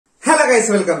Hello guys,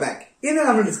 welcome back. ഇന്ന്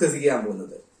നമ്മൾ discuss ചെയ്യാൻ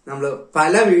പോകുന്നത് നമ്മൾ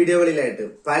പല വീഡിയോകളിലായിട്ട്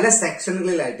പല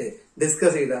സെക്ഷനുകളിലായിട്ട്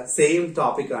ഡിസ്കസ് ചെയ്ത സെയിം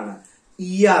ടോപ്പിക് ആണ്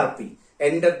ERP,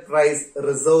 enterprise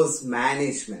resource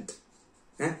management.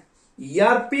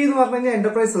 ERP എന്ന് പറഞ്ഞു കഴിഞ്ഞാൽ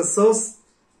എന്റർപ്രൈസ് റിസോഴ്സ്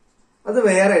അത്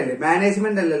വേറെ അല്ലേ,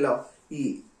 മാനേജ്മെന്റ് അല്ലല്ലോ. ഈ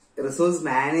റിസോഴ്സ്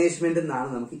മാനേജ്മെന്റ് എന്നാണ്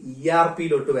നമുക്ക്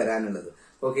ERPയിലോട്ട് വരാനുള്ളത്.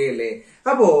 ഓക്കെ അല്ലേ?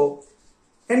 അപ്പോ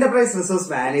എന്റർപ്രൈസ് റിസോഴ്സ്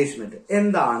മാനേജ്മെന്റ്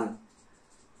എന്താണ്?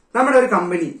 നമ്മുടെ ഒരു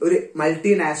കമ്പനി, ഒരു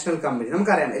മൾട്ടിനാഷണൽ കമ്പനി,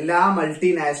 നമുക്കറിയാം എല്ലാ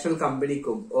മൾട്ടിനാഷണൽ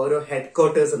കമ്പനിക്കും ഓരോ ഹെഡ്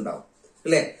ക്വാർട്ടേഴ്സ് ഉണ്ടാവും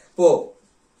അല്ലെ. ഇപ്പോ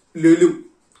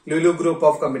ലുലു ഗ്രൂപ്പ്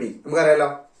ഓഫ് കമ്പനി നമുക്കറിയാലോ.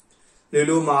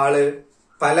 ലുലു മാള്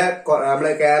പല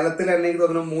നമ്മുടെ കേരളത്തിൽ തന്നെ എനിക്ക്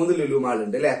തോന്നുന്നു 3 ലുലു മാൾ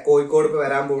ഉണ്ട് അല്ലെ. കോഴിക്കോട് ഇപ്പൊ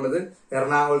വരാൻ പോകുന്നത്,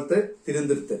 എറണാകുളത്ത്,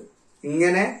 തിരുവനന്തപുരത്ത്,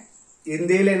 ഇങ്ങനെ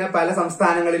ഇന്ത്യയിൽ തന്നെ പല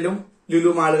സംസ്ഥാനങ്ങളിലും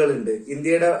ലുലു മാളുകൾ ഉണ്ട്.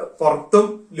 ഇന്ത്യയുടെ പുറത്തും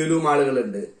ലുലു മാളുകൾ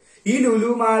ഉണ്ട്. ഈ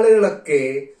ലുലു മാളുകളൊക്കെ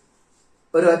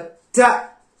ഒരൊറ്റ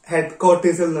ഹെഡ്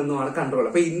ക്വാർട്ടേഴ്സിൽ നിന്നുമാണ് കൺട്രോൾ.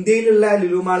 അപ്പൊ ഇന്ത്യയിലുള്ള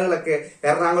ലുലു മാളുകളൊക്കെ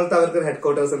എറണാകുളത്ത് അവർക്ക് ഒരു ഹെഡ്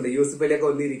ക്വാർട്ടേഴ്സ് ഉണ്ട്. യൂസഫലിയൊക്കെ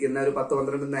വന്നിരിക്കുന്ന ഒരു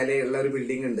 10-12 നിലയുള്ള ഒരു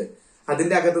ബിൽഡിംഗ് ഉണ്ട്.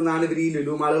 അതിന്റെ അകത്തു നിന്നാണ് ഇവർ ഈ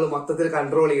ലുലു മാളുകൾ മൊത്തത്തിൽ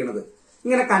കൺട്രോൾ ചെയ്യണത്.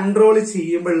 ഇങ്ങനെ കൺട്രോൾ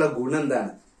ചെയ്യുമ്പോഴുള്ള ഗുണം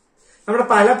എന്താണ്? നമ്മുടെ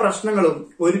പല പ്രശ്നങ്ങളും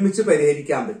ഒരുമിച്ച്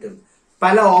പരിഹരിക്കാൻ പറ്റും.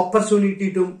 പല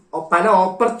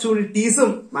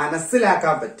ഓപ്പർച്യൂണിറ്റീസും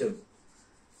മനസ്സിലാക്കാൻ പറ്റും.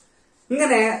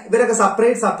 ഇങ്ങനെ ഇവരൊക്കെ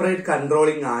സെപ്പറേറ്റ്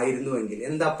കൺട്രോളിങ് ആയിരുന്നുവെങ്കിൽ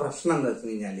എന്താ പ്രശ്നം എന്ന് വെച്ച്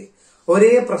കഴിഞ്ഞാല്,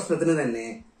 ഒരേ പ്രശ്നത്തിന് തന്നെ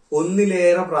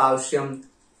ഒന്നിലേറെ പ്രാവശ്യം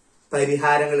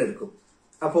പരിഹാരങ്ങൾ എടുക്കും.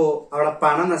 അപ്പോ അവിടെ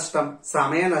പണനഷ്ടം,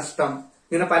 സമയനഷ്ടം,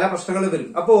 ഇങ്ങനെ പല പ്രശ്നങ്ങൾ വരും.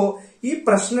 അപ്പോ ഈ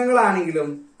പ്രശ്നങ്ങളാണെങ്കിലും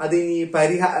അതിനി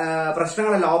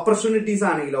പ്രശ്നങ്ങളല്ല, ഓപ്പർച്യൂണിറ്റീസ്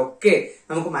ആണെങ്കിലും ഒക്കെ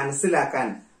നമുക്ക് മനസ്സിലാക്കാൻ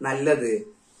നല്ലത്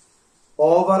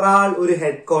ഓവറാൾ ഒരു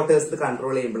ഹെഡ് ക്വാർട്ടേഴ്സിൽ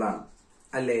കൺട്രോൾ ചെയ്യുമ്പോഴാണ്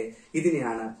അല്ലെ.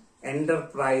 ഇതിനെയാണ്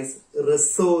എന്റർപ്രൈസ്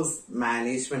റിസോഴ്സ്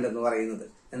മാനേജ്മെന്റ് എന്ന് പറയുന്നത്.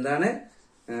 എന്താണ്?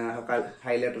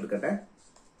 ഹൈലൈറ്റ് എടുക്കട്ടെ.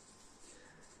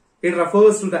 It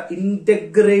refers to the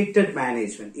integrated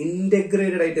management.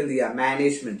 Integrated ആയിട്ട് എന്ത് ചെയ്യുക?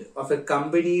 Management of a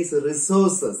company's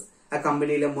resources. ആ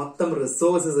കമ്പനിയിലെ മൊത്തം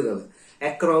റിസോഴ്സസുകൾ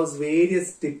across various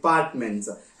departments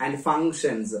and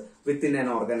functions within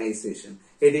an organization.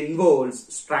 It involves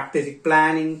strategic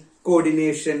planning,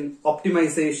 coordination,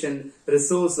 optimization,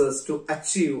 resources to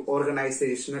achieve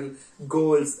organizational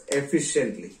goals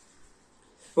efficiently.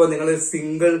 ഇപ്പോൾ നിങ്ങൾ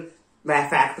single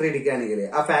factory എടുക്കുകയാണെങ്കിൽ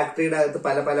ആ ഫാക്ടറിയുടെ അകത്ത്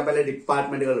പല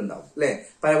ഡിപ്പാർട്ട്മെന്റുകൾ ഉണ്ടാവും അല്ലെ.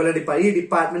 ഈ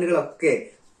ഡിപ്പാർട്ട്മെന്റുകളൊക്കെ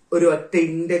ഒരു ഒറ്റ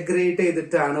ഇന്റഗ്രേറ്റ്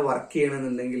ചെയ്തിട്ടാണ് വർക്ക്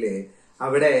ചെയ്യണമെന്നുണ്ടെങ്കിൽ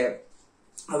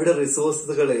അവിടെ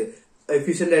റിസോഴ്സുകൾ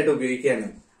എഫിഷ്യന്റ് ആയിട്ട്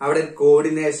ഉപയോഗിക്കാനും അവിടെ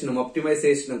കോർഡിനേഷനും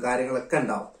ഒപ്റ്റിമൈസേഷനും കാര്യങ്ങളൊക്കെ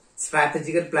ഉണ്ടാവും.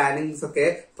 സ്ട്രാറ്റജിക്കൽ പ്ലാനിങ്സ് ഒക്കെ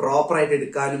പ്രോപ്പർ ആയിട്ട്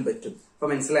എടുക്കാനും പറ്റും. അപ്പൊ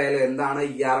മനസ്സിലായാലോ എന്താണ്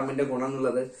ERMന്റെ ഗുണം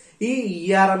എന്നുള്ളത്. ഈ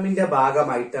ERMന്റെ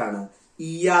ഭാഗമായിട്ടാണ്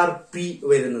ERP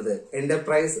വരുന്നത്,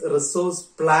 എന്റർപ്രൈസ് റിസോഴ്സ്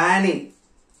പ്ലാനിംഗ്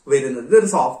വരുന്നത്. ഇതൊരു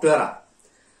സോഫ്റ്റ്വെയറാണ്.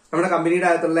 നമ്മുടെ കമ്പനിയുടെ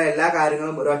അകത്തുള്ള എല്ലാ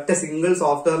കാര്യങ്ങളും ഒരൊറ്റ സിംഗിൾ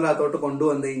സോഫ്റ്റ്വെയറിന്റെ അകത്തോട്ട്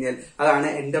കൊണ്ടുവന്നു കഴിഞ്ഞാൽ അതാണ്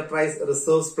എന്റർപ്രൈസ്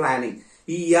റിസോഴ്സ് പ്ലാനിംഗ്.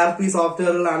 ഈ ERP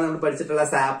സോഫ്റ്റ്വെയറുകളാണ് നമ്മൾ പഠിച്ചിട്ടുള്ള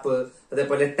സാപ്പ്,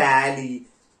 അതേപോലെ Tally,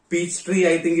 peach tree,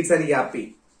 I think it's an ERP.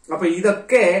 അപ്പൊ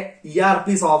ഇതൊക്കെ ERP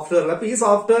സോഫ്റ്റ്വെയർ. അപ്പൊ ഈ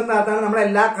സോഫ്റ്റ്വെയറിന്റെ അകത്താണ് നമ്മുടെ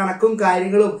എല്ലാ കണക്കും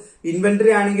കാര്യങ്ങളും,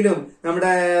 ഇൻവെന്ററി ആണെങ്കിലും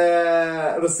നമ്മുടെ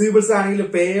റിസീവബിൾസ് ആണെങ്കിലും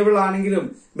പേയബിൾ ആണെങ്കിലും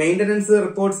മെയിന്റനൻസ്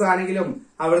റിപ്പോർട്ട്സ് ആണെങ്കിലും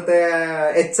അവിടുത്തെ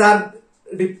HR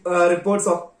റിപ്പോർട്ട്സ്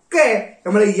ഒക്കെ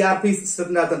നമ്മുടെ ERP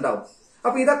സിസ്റ്റത്തിന്റെ അകത്ത് ഉണ്ടാവും.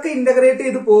 അപ്പൊ ഇതൊക്കെ ഇന്റഗ്രേറ്റ്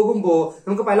ചെയ്ത് പോകുമ്പോൾ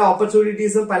നമുക്ക് പല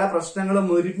ഓപ്പർച്യൂണിറ്റീസും പല പ്രശ്നങ്ങളും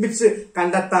ഒരുമിച്ച്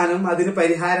കണ്ടെത്താനും അതിന്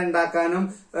പരിഹാരം ഉണ്ടാക്കാനും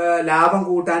ലാഭം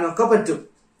കൂട്ടാനും ഒക്കെ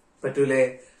പറ്റൂലേ.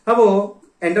 അപ്പോ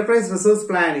enterprise resource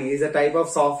planning is a type of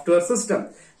software system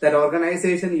that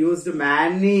organization use to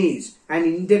manage and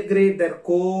integrate their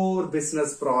core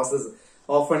business process,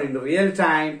 often in real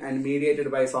time and mediated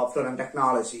by software and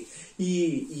technology. ഈ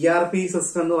ERP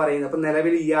സിസ്റ്റം എന്ന് പറയുന്നത്, അപ്പൊ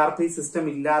നിലവിൽ ERP system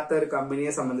ഇല്ലാത്ത ഒരു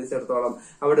കമ്പനിയെ സംബന്ധിച്ചിടത്തോളം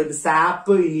അവിടെ ഒരു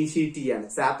സാപ്പ് ഇനീഷ്യേറ്റ് ചെയ്യാണ്.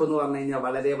 സാപ്പ് എന്ന് പറഞ്ഞു കഴിഞ്ഞാൽ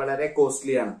വളരെ വളരെ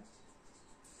കോസ്റ്റ്ലി ആണ്.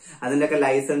 അതിന്റെയൊക്കെ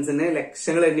ലൈസൻസിന്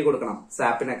ലക്ഷങ്ങൾ എണ്ണി കൊടുക്കണം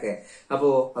സാപ്പിനൊക്കെ. അപ്പോ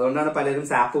അതുകൊണ്ടാണ് പലരും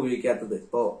സാപ്പ് ഉപയോഗിക്കാത്തത്.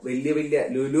 ഇപ്പോ വലിയ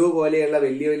ലുലു പോലെയുള്ള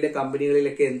വലിയ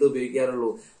കമ്പനികളിലൊക്കെ എന്ത് ഉപയോഗിക്കാറുള്ളൂ?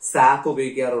 സാപ്പ്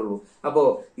ഉപയോഗിക്കാറുള്ളൂ. അപ്പോ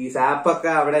ഈ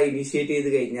സാപ്പൊക്കെ അവിടെ ഇനിഷ്യേറ്റ് ചെയ്ത്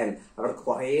കഴിഞ്ഞാൽ അവർക്ക്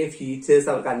കുറെ ഫീച്ചേഴ്സ്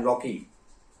അവർക്ക് അൺലോക്ക് ചെയ്യും.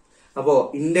 അപ്പോ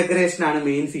ഇന്റഗ്രേഷൻ ആണ്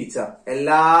മെയിൻ ഫീച്ചർ.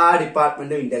 എല്ലാ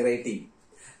ഡിപ്പാർട്ട്മെന്റും ഇന്റഗ്രേറ്റ് ചെയ്യും.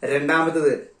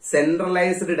 രണ്ടാമത്തത്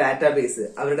സെൻട്രലൈസ്ഡ് ഡാറ്റാബേസ്.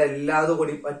 അവരുടെ എല്ലാതും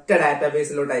കൂടി ഒറ്റ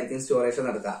ഡാറ്റാബേസിലോട്ടായിരിക്കും സ്റ്റോറേഷൻ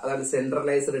നടക്കുക. അതാണ്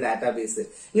സെൻട്രലൈസ്ഡ് ഡാറ്റാബേസ്.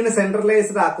 ഇങ്ങനെ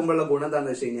സെൻട്രലൈസ്ഡ് ആക്കുമ്പോഴുള്ള ഗുണം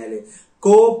എന്താണെന്ന് വെച്ച് കഴിഞ്ഞാല്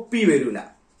കോപ്പി വരൂല.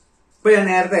 ഇപ്പൊ ഞാൻ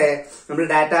നേരത്തെ നമ്മൾ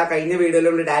കഴിഞ്ഞ വീഡിയോയിൽ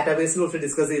നമ്മൾ ഡാറ്റാബേസിനെ കുറിച്ച്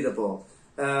ഡിസ്കസ് ചെയ്തപ്പോ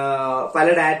പല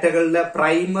ഡാറ്റകളുടെ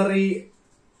പ്രൈമറി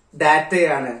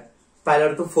ഡാറ്റയാണ്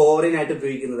പലയിടത്തും ഫോറിൻ ആയിട്ട്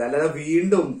ഉപയോഗിക്കുന്നത്. അല്ലാതെ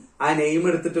വീണ്ടും ആ നെയിം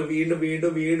എടുത്തിട്ട്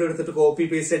വീണ്ടും എടുത്തിട്ട് കോപ്പി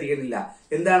പേസ്റ്റ് അടിക്കുന്നില്ല.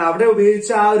 എന്താണ് അവിടെ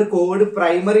ഉപയോഗിച്ച ആ ഒരു കോഡ്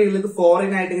പ്രൈമറി ഉള്ളത്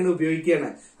ഫോറിൻ ആയിട്ട് ഇങ്ങനെ ഉപയോഗിക്കുകയാണ്.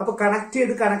 അപ്പൊ കണക്ട്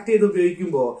ചെയ്ത്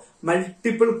ഉപയോഗിക്കുമ്പോ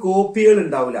മൾട്ടിപ്പിൾ കോപ്പികൾ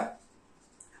ഉണ്ടാവില്ല.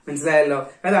 മനസ്സിലായല്ലോ?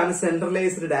 അതാണ്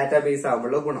സെൻട്രലൈസ്ഡ് ഡാറ്റാബേസ്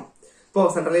ആകുമ്പോഴുള്ള ഗുണം. ഇപ്പോ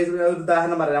സെൻട്രലൈസ്ഡ് ഒരു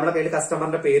ഉദാഹരണം പറയാം. നമ്മുടെ കയ്യിൽ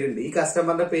കസ്റ്റമറിന്റെ പേരുണ്ട്. ഈ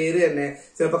കസ്റ്റമറിന്റെ പേര് തന്നെ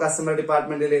ചിലപ്പോൾ കസ്റ്റമർ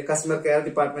ഡിപ്പാർട്ട്മെന്റില്, കസ്റ്റമർ കെയർ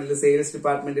ഡിപ്പാർട്ട്മെന്റില്, സെയിൽസ്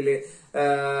ഡിപ്പാർട്ട്മെന്റില്,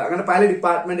 അങ്ങനെ പല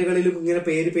ഡിപ്പാർട്ട്മെന്റുകളിലും ഇങ്ങനെ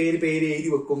പേര്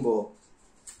എഴുതി വെക്കുമ്പോ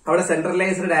അവിടെ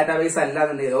സെൻട്രലൈസ്ഡ് ഡാറ്റാബേസ് അല്ല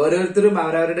എന്നുണ്ടെങ്കിൽ ഓരോരുത്തരും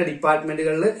അവരവരുടെ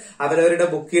ഡിപ്പാർട്ട്മെന്റുകളിൽ അവരവരുടെ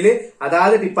ബുക്കില്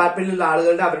അതാത് ഡിപ്പാർട്ട്മെന്റിലുള്ള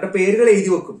ആളുകളുടെ അവരുടെ പേരുകൾ എഴുതി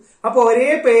വെക്കും. അപ്പൊ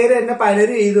ഒരേ പേര് തന്നെ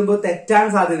പലരും എഴുതുമ്പോൾ തെറ്റാൻ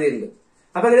സാധ്യതയുണ്ട്.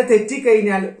 അപ്പൊ അങ്ങനെ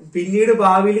തെറ്റിക്കഴിഞ്ഞാൽ പിന്നീട്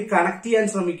ഭാവിയിൽ കണക്ട് ചെയ്യാൻ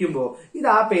ശ്രമിക്കുമ്പോൾ ഇത്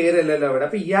ആ പേരല്ലല്ലോ അവിടെ,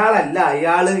 അപ്പൊ ഇയാളല്ല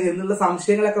അയാള് എന്നുള്ള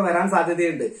സംശയങ്ങളൊക്കെ വരാൻ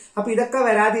സാധ്യതയുണ്ട്. അപ്പൊ ഇതൊക്കെ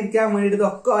വരാതിരിക്കാൻ വേണ്ടിയിട്ട്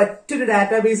ഇതൊക്കെ ഒറ്റൊരു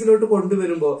ഡാറ്റാബേസിലോട്ട്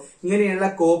കൊണ്ടുവരുമ്പോൾ ഇങ്ങനെയുള്ള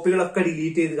കോപ്പികളൊക്കെ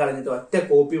ഡിലീറ്റ് ചെയ്ത് കളഞ്ഞിട്ട് ഒറ്റ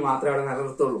കോപ്പി മാത്രമേ അവിടെ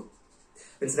നിലനിർത്തുള്ളൂ.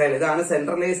 മനസ്സിലായില്ലേ? ഇതാണ്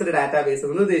സെൻട്രലൈസ്ഡ് ഡാറ്റാബേസ്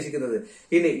എന്ന് ഉദ്ദേശിക്കുന്നത്.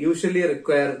 ഇനി usually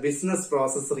require business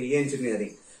process re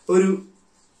engineering. ഒരു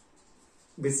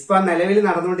നിലവിൽ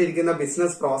നടന്നുകൊണ്ടിരിക്കുന്ന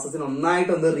ബിസിനസ് പ്രോസസ്സിന്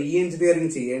ഒന്നായിട്ടൊന്ന് റീ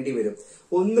എഞ്ചിനീയറിംഗ് ചെയ്യേണ്ടി വരും,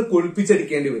 ഒന്ന്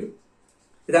കുളിപ്പിച്ചടിക്കേണ്ടി വരും.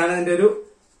 ഇതാണ് അതിന്റെ ഒരു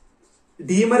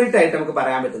ഡീമെറിറ്റ് ആയിട്ട് നമുക്ക്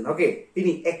പറയാൻ പറ്റുന്നത്. ഓക്കെ,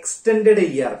 ഇനി എക്സ്റ്റെൻഡഡ്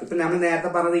ERP. ഇപ്പൊ നമ്മൾ നേരത്തെ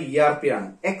പറഞ്ഞത് ERP ആണ്.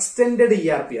 എക്സ്റ്റെൻഡഡ്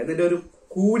ERP അതിന്റെ ഒരു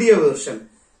കൂടിയ വേർഷൻ,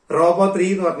 റോബോ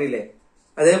 3 എന്ന് പറഞ്ഞില്ലേ,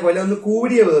 അതേപോലെ ഒന്ന്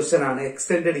കൂടിയ വേർഷൻ ആണ്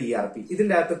എക്സ്റ്റെൻഡഡ് ERP.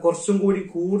 ഇതിന്റെ അകത്ത് കുറച്ചും കൂടി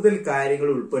കൂടുതൽ കാര്യങ്ങൾ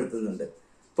ഉൾപ്പെടുത്തുന്നുണ്ട്.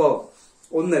 ഇപ്പോ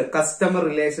ഒന്ന് കസ്റ്റമർ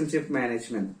റിലേഷൻഷിപ്പ്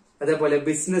മാനേജ്മെന്റ്, അതേപോലെ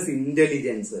ബിസിനസ്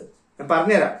ഇന്റലിജൻസ്, ഞാൻ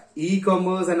പറഞ്ഞുതരാം,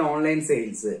 commerce and online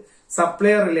sales,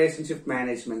 supplier relationship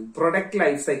management, product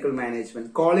life cycle management,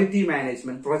 quality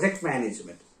management, project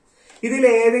management. ഇതിൽ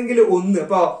ഏതെങ്കിലും ഒന്ന്,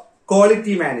 ഇപ്പോ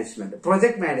ക്വാളിറ്റി മാനേജ്മെന്റ്,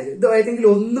 പ്രൊജക്ട് മാനേജ്മെന്റ്, ഇത്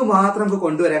ഏതെങ്കിലും ഒന്ന് മാത്രം നമുക്ക്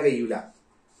കൊണ്ടുവരാൻ കഴിയൂല.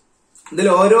 ഇതിൽ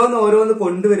ഓരോന്ന്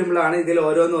കൊണ്ടുവരുമ്പോഴാണ് ഇതിൽ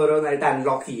ഓരോന്നായിട്ട്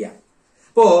അൺലോക്ക് ചെയ്യുക.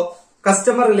 ഇപ്പോ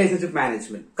കസ്റ്റമർ റിലേഷൻഷിപ്പ്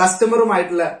മാനേജ്മെന്റ്,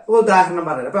 കസ്റ്റമറുമായിട്ടുള്ള ഉദാഹരണം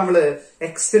പറഞ്ഞത്. അപ്പൊ നമ്മള്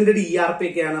എക്സ്റ്റെൻഡഡ് ERP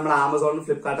ഒക്കെയാണ് നമ്മൾ ആമസോണും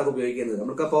ഫ്ലിപ്കാർട്ടൊക്കെ ഉപയോഗിക്കുന്നത്.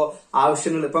 നമുക്കപ്പോ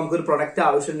ആവശ്യങ്ങൾ, ഇപ്പൊ നമുക്കൊരു പ്രൊഡക്റ്റ്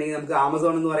ആവശ്യമുണ്ടെങ്കിൽ നമുക്ക്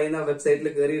ആമസോൺ എന്ന് പറയുന്ന വെബ്സൈറ്റിൽ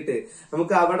കയറിയിട്ട്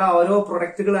നമുക്ക് അവിടെ ഓരോ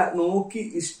പ്രൊഡക്റ്റുകൾ നോക്കി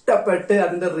ഇഷ്ടപ്പെട്ട്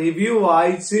അതിന്റെ റിവ്യൂ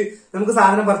വായിച്ച് നമുക്ക്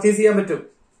സാധനം പർച്ചേസ് ചെയ്യാൻ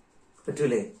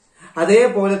പറ്റൂലേ?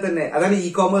 അതേപോലെ തന്നെ അതാണ്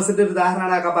കൊമേഴ്സിന്റെ ഒരു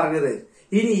ഉദാഹരണമാണ് പറഞ്ഞത്.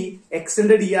 ഇനി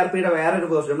എക്സ്റ്റെൻഡഡ് ERPയുടെ വേറൊരു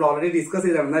വേർഷൻ നമ്മൾ ഓൾറെഡി ഡിസ്കസ്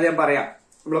ചെയ്താണ്, എന്നാൽ ഞാൻ പറയാം.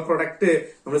 നമ്മളെ പ്രൊഡക്റ്റ്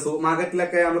നമ്മൾ സൂപ്പർ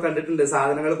മാർക്കറ്റിലൊക്കെ നമ്മൾ കണ്ടിട്ടുണ്ട്,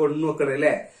 സാധനങ്ങൾ കൊണ്ടു വെക്കണത്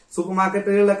അല്ലെ. സൂപ്പർ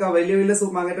മാർക്കറ്റുകളിലൊക്കെ, വലിയ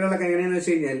സൂപ്പർ മാർക്കറ്റുകളിലൊക്കെ എങ്ങനെയാന്ന്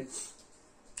വെച്ച് കഴിഞ്ഞാൽ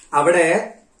അവിടെ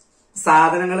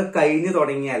സാധനങ്ങൾ കഴിഞ്ഞു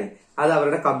തുടങ്ങിയാൽ അത്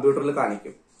അവരുടെ കമ്പ്യൂട്ടറിൽ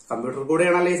കാണിക്കും. കമ്പ്യൂട്ടറിൽ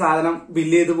കൂടെയാണല്ലോ ഈ സാധനം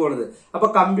ബില്ല് ചെയ്ത് പോണത്. അപ്പൊ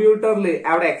കമ്പ്യൂട്ടറിൽ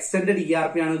അവിടെ എക്സ്റ്റെൻഡഡ്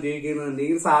ERP ആണ്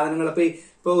ഉപയോഗിക്കുന്നുണ്ടെങ്കിൽ സാധനങ്ങൾ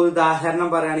ഇപ്പൊ ഉദാഹരണം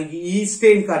പറയുകയാണെങ്കിൽ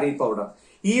ഈസ്റ്റേൺ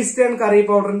കറി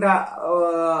പൗഡറിന്റെ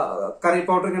കറി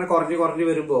പൗഡർ ഇങ്ങനെ കുറഞ്ഞു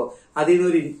വരുമ്പോ അതിൽ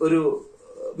നിന്ന് ഒരു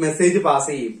മെസ്സേജ് പാസ്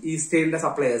ചെയ്യും ഈസ്റ്റേണിന്റെ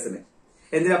സപ്ലയേഴ്സിന്.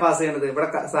 എന്തിനാ പാസ് ചെയ്യണത്? ഇവിടെ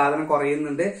സാധനം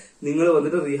കുറയുന്നുണ്ട്, നിങ്ങൾ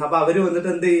വന്നിട്ട് അപ്പൊ അവര് വന്നിട്ട്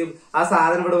എന്ത് ചെയ്യും? ആ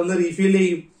സാധനം ഇവിടെ വന്ന് റീഫിൽ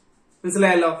ചെയ്യും.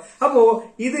 മനസ്സിലായല്ലോ? അപ്പോ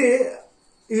ഇത്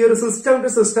ഈ ഒരു സിസ്റ്റം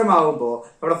ടു സിസ്റ്റം ആവുമ്പോ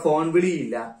അവിടെ ഫോൺ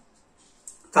വിളിയില്ല,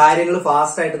 കാര്യങ്ങൾ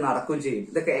ഫാസ്റ്റ് ആയിട്ട് നടക്കുകയും ചെയ്യും.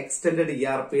 ഇതൊക്കെ എക്സ്റ്റെൻഡഡ്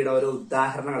ERPയുടെ ഓരോ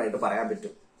ഉദാഹരണങ്ങളായിട്ട് പറയാൻ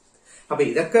പറ്റും. അപ്പൊ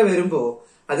ഇതൊക്കെ വരുമ്പോ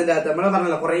അതിന്റെ അകത്ത് നമ്മളെ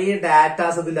പറഞ്ഞല്ലോ കുറെ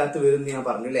ഡാറ്റാസ് ഇതിന്റെ അകത്ത് വരും ഞാൻ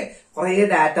പറഞ്ഞു അല്ലെ. കുറെ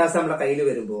ഡാറ്റാസ് നമ്മുടെ കയ്യിൽ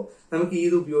വരുമ്പോ നമുക്ക്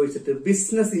ഇത് ഉപയോഗിച്ചിട്ട്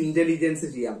ബിസിനസ് ഇന്റലിജൻസ്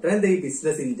ചെയ്യാൻ പറ്റും. എന്താ ഈ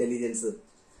ബിസിനസ് ഇന്റലിജൻസ്?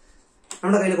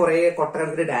 നമ്മുടെ കയ്യിൽ കുറെ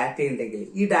കൊട്ടക്കണക്കിന് ഡാറ്റ ഉണ്ടെങ്കിൽ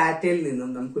ഈ ഡാറ്റയിൽ നിന്നും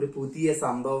നമുക്കൊരു പുതിയ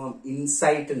സംഭവം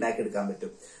ഇൻസൈറ്റ് ഉണ്ടാക്കിയെടുക്കാൻ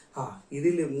പറ്റും.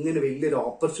 ഇതിൽ ഇങ്ങനെ വലിയൊരു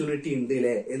ഓപ്പർച്യൂണിറ്റി ഉണ്ട്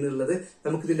അല്ലെ എന്നുള്ളത്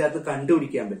നമുക്ക് ഇതിന്റെ അകത്ത്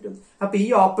കണ്ടുപിടിക്കാൻ പറ്റും. അപ്പൊ ഈ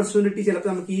ഓപ്പർച്യൂണിറ്റി ചിലപ്പോൾ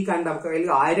നമുക്ക് നമുക്ക്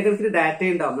കയ്യിൽ ആയിരക്കണക്കിന് ഡാറ്റ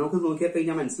ഉണ്ടാവും, നമുക്ക് നോക്കിയാൽ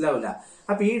കഴിഞ്ഞാൽ മനസ്സിലാവില്ല.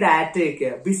 അപ്പൊ ഈ ഡാറ്റയൊക്കെ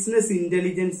business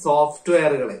intelligence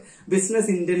സോഫ്റ്റ്വെയറുകള്, business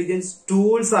intelligence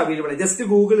tools available ആണ്. ജസ്റ്റ്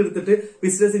ഗൂഗിൾ എടുത്തിട്ട്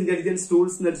ബിസിനസ് ഇന്റലിജൻസ്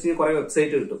ടൂൾസ് എന്ന് വെച്ച് കഴിഞ്ഞാൽ കുറെ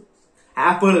വെബ്സൈറ്റ് കിട്ടും,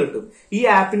 ആപ്പുകൾ കിട്ടും. ഈ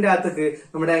ആപ്പിന്റെ അകത്തേക്ക്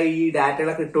നമ്മുടെ ഈ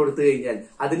ഡാറ്റകളൊക്കെ ഇട്ട് കൊടുത്തു കഴിഞ്ഞാൽ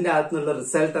അതിന്റെ അകത്തുനിന്നുള്ള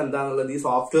റിസൾട്ട് എന്താണെന്നുള്ളത് ഈ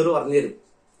സോഫ്റ്റ്വെയർ പറഞ്ഞുതരും.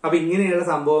 അപ്പൊ ഇങ്ങനെയുള്ള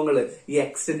സംഭവങ്ങൾ ഈ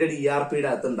എക്സ്റ്റെൻഡഡ് ERPയുടെ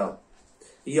അകത്തുണ്ടാവും.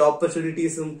 ഈ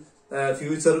ഓപ്പർച്യൂണിറ്റീസും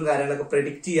ഫ്യൂച്ചറും കാര്യങ്ങളൊക്കെ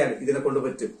പ്രെഡിക്റ്റ് ചെയ്യാൻ ഇതിനെ കൊണ്ട്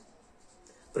പറ്റും.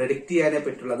 പ്രെഡിക്റ്റ് ചെയ്യാനേ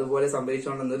പറ്റുള്ളൂ. അതുപോലെ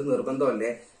സംഭവിച്ചോണ്ടെന്നൊരു നിർബന്ധമല്ലേ.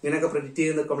 ഇങ്ങനെയൊക്കെ പ്രെഡിക്റ്റ്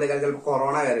ചെയ്ത് നിൽക്കുമ്പോഴേക്കാൾ ചിലപ്പോൾ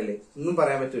കൊറോണ കാര്യമല്ലേ, ഒന്നും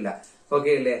പറയാൻ പറ്റില്ല. ഓക്കെ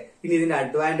അല്ലേ? ഇനി ഇതിന്റെ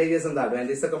അഡ്വാൻറ്റേജസ് എന്താ?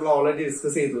 അഡ്വാൻറ്റേജസ് ഒക്കെ നമ്മൾ ഓൾറെഡി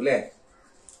ഡിസ്കസ് ചെയ്തു അല്ലെ.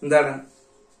 എന്താണ്?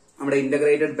 നമ്മുടെ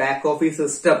ഇന്റഗ്രേറ്റഡ് ബാക്ക് ഓഫീസ്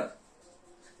സിസ്റ്റം,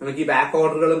 നമുക്ക് ഈ ബാക്ക്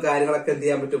ഓർഡറുകളും കാര്യങ്ങളൊക്കെ എന്ത്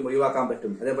ചെയ്യാൻ പറ്റും? ഒഴിവാക്കാൻ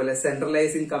പറ്റും. അതേപോലെ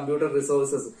സെൻട്രലൈസിങ് കമ്പ്യൂട്ടർ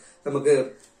റിസോഴ്സസ്, നമുക്ക്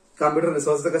കമ്പ്യൂട്ടർ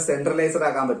റിസോഴ്സസ് ഒക്കെ സെൻട്രലൈസ്ഡ്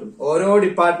ആക്കാൻ പറ്റും. ഓരോ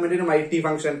ഡിപ്പാർട്ട്മെന്റിനും IT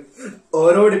ഫംഗ്ഷൻ,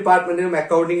 ഓരോ ഡിപ്പാർട്ട്മെന്റിനും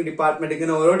അക്കൗണ്ടിങ് ഡിപ്പാർട്ട്മെന്റ്,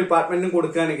 ഇങ്ങനെ ഓരോ ഡിപ്പാർട്ട്മെന്റിനും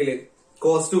കൊടുക്കുകയാണെങ്കിൽ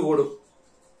കോസ്റ്റ് കൂടും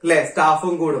അല്ലെ,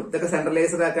 സ്റ്റാഫും കൂടും. ഇതൊക്കെ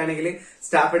സെൻട്രലൈസ്ഡ് ആക്കുകയാണെങ്കിൽ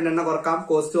സ്റ്റാഫിന്റെ എണ്ണം കുറക്കാം,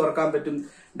 കോസ്റ്റ് കുറക്കാൻ പറ്റും,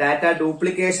 ഡാറ്റ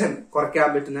ഡ്യൂപ്ലിക്കേഷൻ കുറയ്ക്കാൻ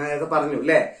പറ്റും. ഞാൻ നേരത്തെ പറഞ്ഞു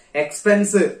അല്ലെ.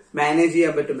 എക്സ്പെൻസ് മാനേജ്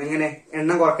ചെയ്യാൻ പറ്റും, എങ്ങനെ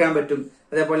എണ്ണം കുറയ്ക്കാൻ പറ്റും.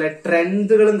 അതേപോലെ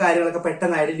ട്രെൻഡുകളും കാര്യങ്ങളൊക്കെ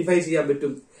പെട്ടെന്ന് ഐഡന്റിഫൈ ചെയ്യാൻ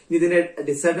പറ്റും. ഇതിന്റെ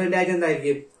ഡിസഡ്വാൻറ്റേജ്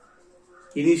എന്തായിരിക്കും?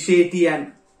 ഇനിഷ്യേറ്റ് ചെയ്യാൻ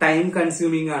ടൈം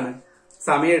കൺസ്യൂമിംഗ് ആണ്,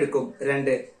 സമയമെടുക്കും.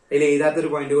 2 അതിൽ എഴുതാത്തൊരു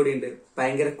പോയിന്റ് കൂടി ഉണ്ട്,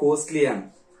 ഭയങ്കര കോസ്റ്റ്ലി ആണ്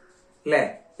അല്ലെ.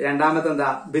 രണ്ടാമത്തെ എന്താ?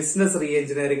 ബിസിനസ് റീ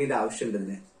എഞ്ചിനീയറിംഗിന്റെ ആവശ്യമുണ്ട്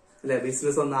ഇതിന്. അല്ലെ?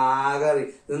 ബിസിനസ് ഒന്ന് ആകെ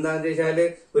ഇതെന്താണെന്ന് വെച്ചാല്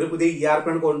ഒരു പുതിയ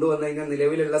ERP കൊണ്ടുവന്നു കഴിഞ്ഞാൽ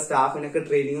നിലവിലുള്ള സ്റ്റാഫിനൊക്കെ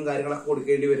ട്രെയിനിങ്ങും കാര്യങ്ങളൊക്കെ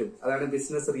കൊടുക്കേണ്ടി വരും. അതാണ്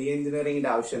ബിസിനസ് റീ എഞ്ചിനീയറിംഗിന്റെ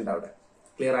ആവശ്യമുണ്ട് അവിടെ.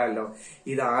 ക്ലിയർ ആയല്ലോ?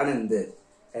 ഇതാണ് എന്ത്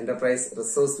എന്റർപ്രൈസ്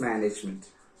റിസോഴ്സ് മാനേജ്മെന്റ്.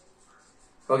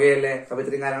 ഓക്കെ അല്ലേ? അപ്പൊ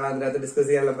ഇത്രയും കാര്യങ്ങൾ അതിനകത്ത് ഡിസ്കസ്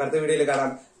ചെയ്യാനുള്ള അടുത്ത വീഡിയോയിൽ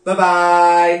കാണാം.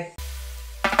 ബൈ.